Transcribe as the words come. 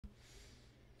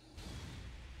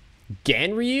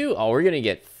Ganryu? Oh, we're gonna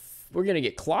get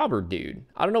clobbered, dude.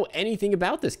 I don't know anything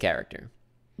about this character.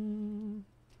 All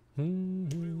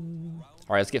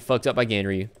right, let's get fucked up by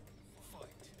Ganryu.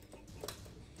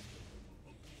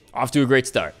 Off to a great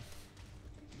start.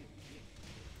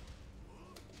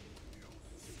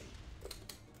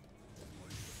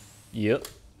 Yep.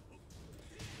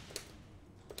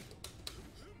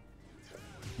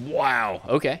 Wow.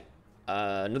 Okay.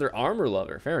 Another armor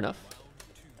lover. Fair enough.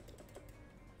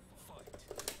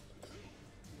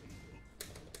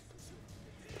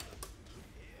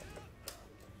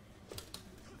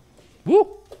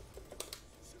 Woo!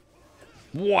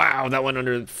 Wow, that went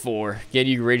under 4.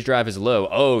 Ganryu rage drive is low.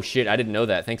 Oh shit, I didn't know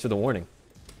that. Thanks for the warning.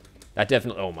 That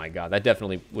definitely, oh my god, that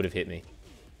definitely would have hit me.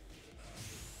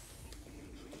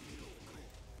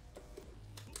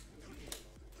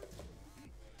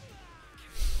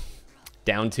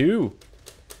 Down 2.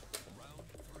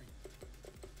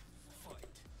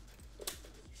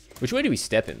 Which way do we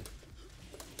step in?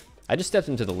 I just stepped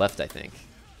him to the left, I think.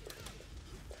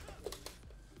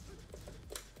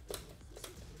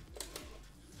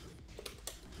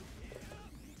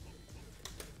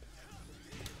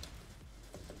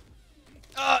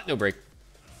 No break.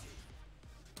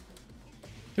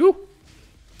 Ooh.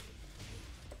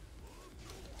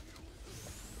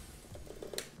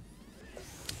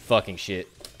 Fucking shit.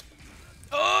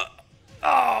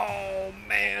 Oh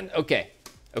man. Okay.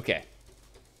 Okay.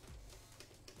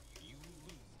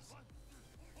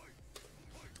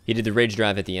 He did the rage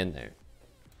drive at the end there.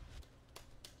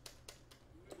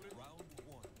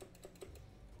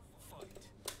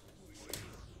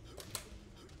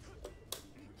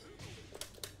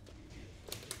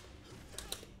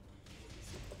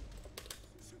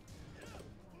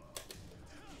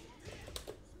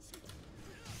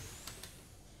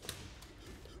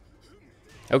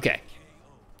 Okay.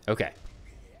 Okay.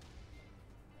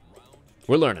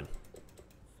 We're learning.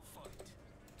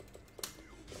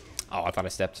 Oh, I thought I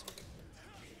stepped.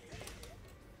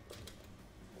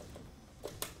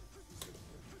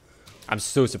 I'm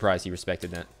so surprised he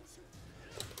respected that.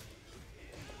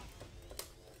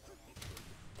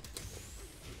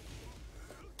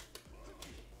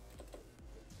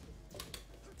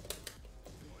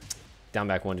 Down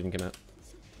back 1 didn't come out.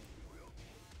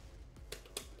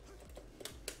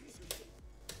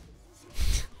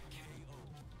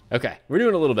 Okay, we're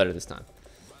doing a little better this time.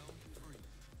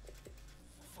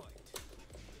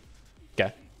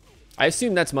 Okay. I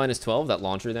assume that's -12, that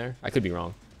launcher there. I could be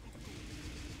wrong.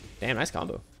 Damn, nice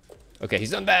combo. Okay,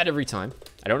 he's done bad every time.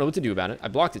 I don't know what to do about it. I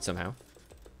blocked it somehow.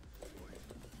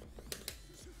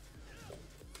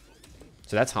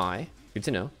 So that's high. Good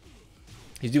to know.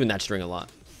 He's doing that string a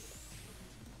lot.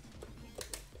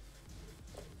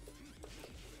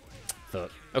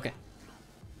 Fuck. Okay.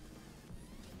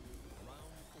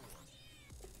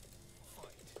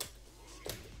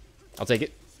 I'll take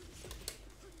it.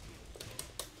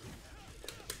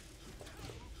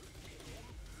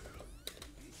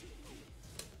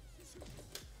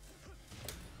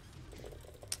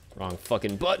 Wrong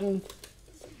fucking button.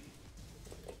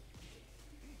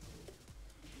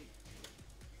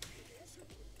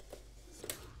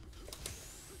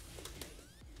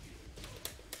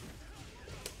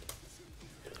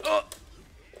 Oh.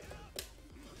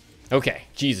 Okay,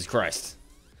 Jesus Christ.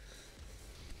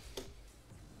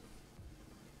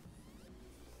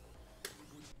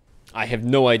 I have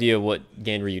no idea what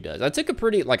Ganryu does. I took a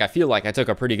pretty, like, I feel like I took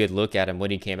a pretty good look at him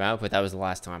when he came out, but that was the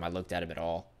last time I looked at him at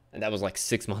all. And that was like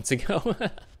 6 months ago.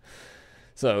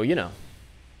 So, you know.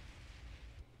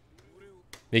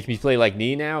 Make me play like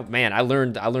Knee now? Man, I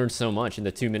learned so much in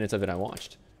the 2 minutes of it I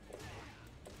watched.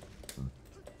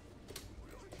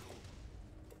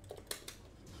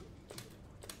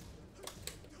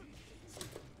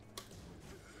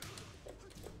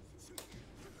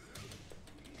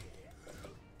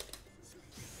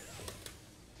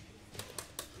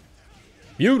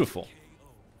 Beautiful.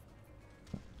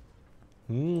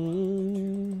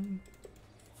 Ooh.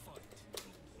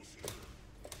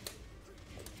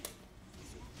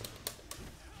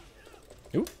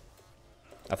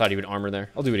 I thought he would armor there.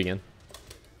 I'll do it again.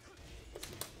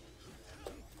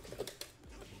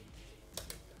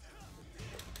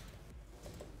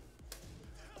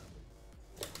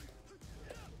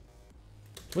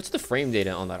 What's the frame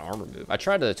data on that armor move? I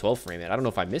tried to 12 frame it. I don't know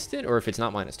if I missed it or if it's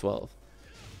not -12.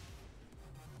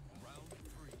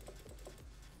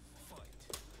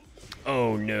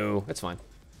 Oh no, that's fine.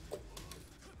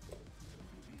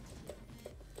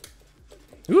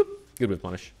 Whoop, good with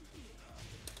punish.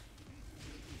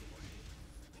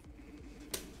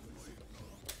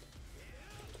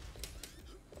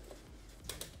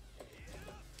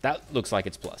 That looks like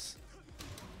it's plus.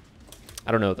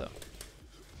 I don't know, though.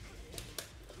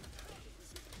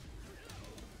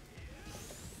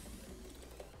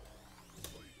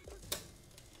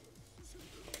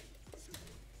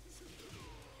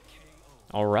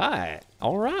 All right.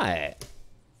 All right.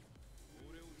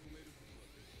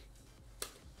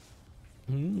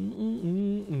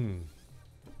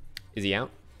 Is he out?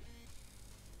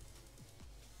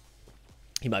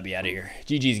 He might be out of here.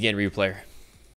 GG's Ganryu player.